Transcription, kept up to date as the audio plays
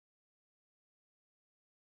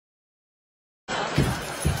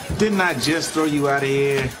Didn't I just throw you out of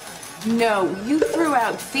here? No, you threw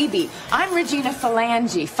out Phoebe. I'm Regina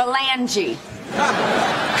Phalange. Phalange.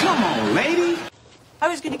 Come on, lady. I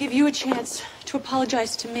was going to give you a chance to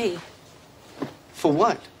apologize to me. For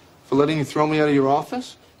what? For letting you throw me out of your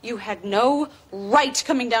office? You had no right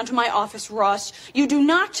coming down to my office, Ross. You do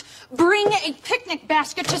not bring a picnic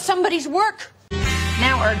basket to somebody's work.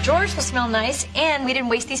 Now our drawers will smell nice, and we didn't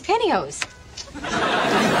waste these pantyhose.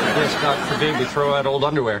 Yes, God forbid we throw out old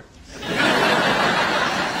underwear.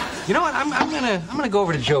 You know what? I'm gonna go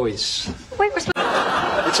over to Joey's. Wait, we're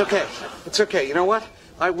It's okay. It's okay. You know what?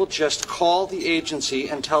 I will just call the agency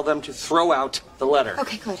and tell them to throw out the letter.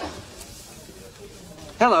 Okay, good.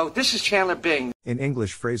 Hello, this is Chandler Bing. In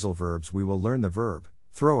English phrasal verbs we will learn the verb,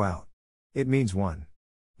 throw out. It means 1.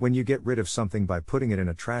 When you get rid of something by putting it in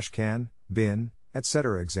a trash can, bin,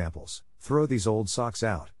 etc. Examples: throw these old socks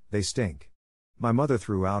out, they stink. My mother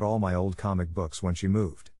threw out all my old comic books when she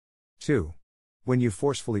moved. 2. When you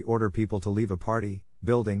forcefully order people to leave a party,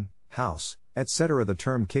 building, house, etc. The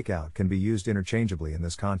term kick out can be used interchangeably in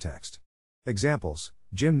this context. Examples: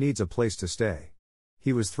 Jim needs a place to stay.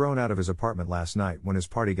 He was thrown out of his apartment last night when his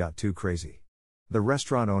party got too crazy. The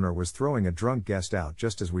restaurant owner was throwing a drunk guest out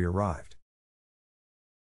just as we arrived.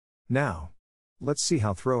 Now, let's see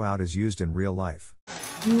how throw out is used in real life.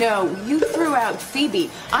 No, you threw out Phoebe.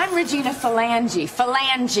 I'm Regina Phalange.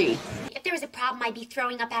 Phalange. If there was a problem, I'd be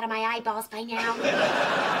throwing up out of my eyeballs by now.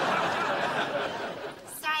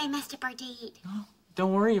 Sorry I messed up our date. Oh,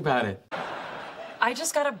 don't worry about it. I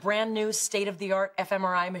just got a brand new state-of-the-art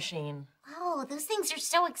fMRI machine. Oh, those things are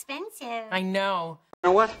so expensive. I know. You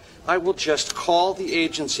know what? I will just call the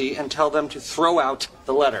agency and tell them to throw out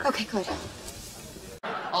the letter. Okay, good.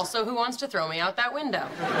 Also, who wants to throw me out that window?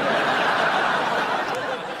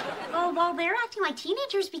 Oh, while they're acting like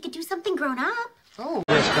teenagers, we could do something grown up. Oh.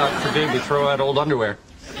 Yes, God forbid we throw out old underwear.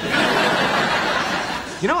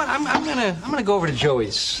 You know what? I'm gonna go over to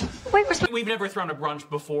Joey's. Wait, We've never thrown a brunch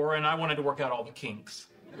before, and I wanted to work out all the kinks.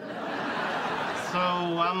 So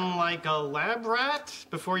I'm like a lab rat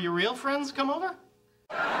before your real friends come over?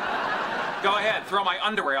 Go ahead, throw my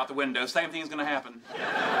underwear out the window. Same thing's gonna happen.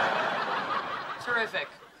 Terrific.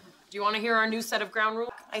 Do you want to hear our new set of ground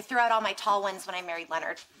rules? I threw out all my tall ones when I married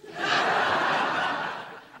Leonard.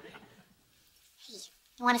 Hey,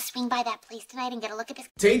 you want to swing by that place tonight and get a look at this?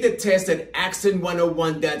 Take the test at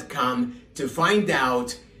accent101.com to find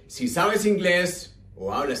out si sabes inglés o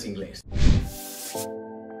hablas inglés.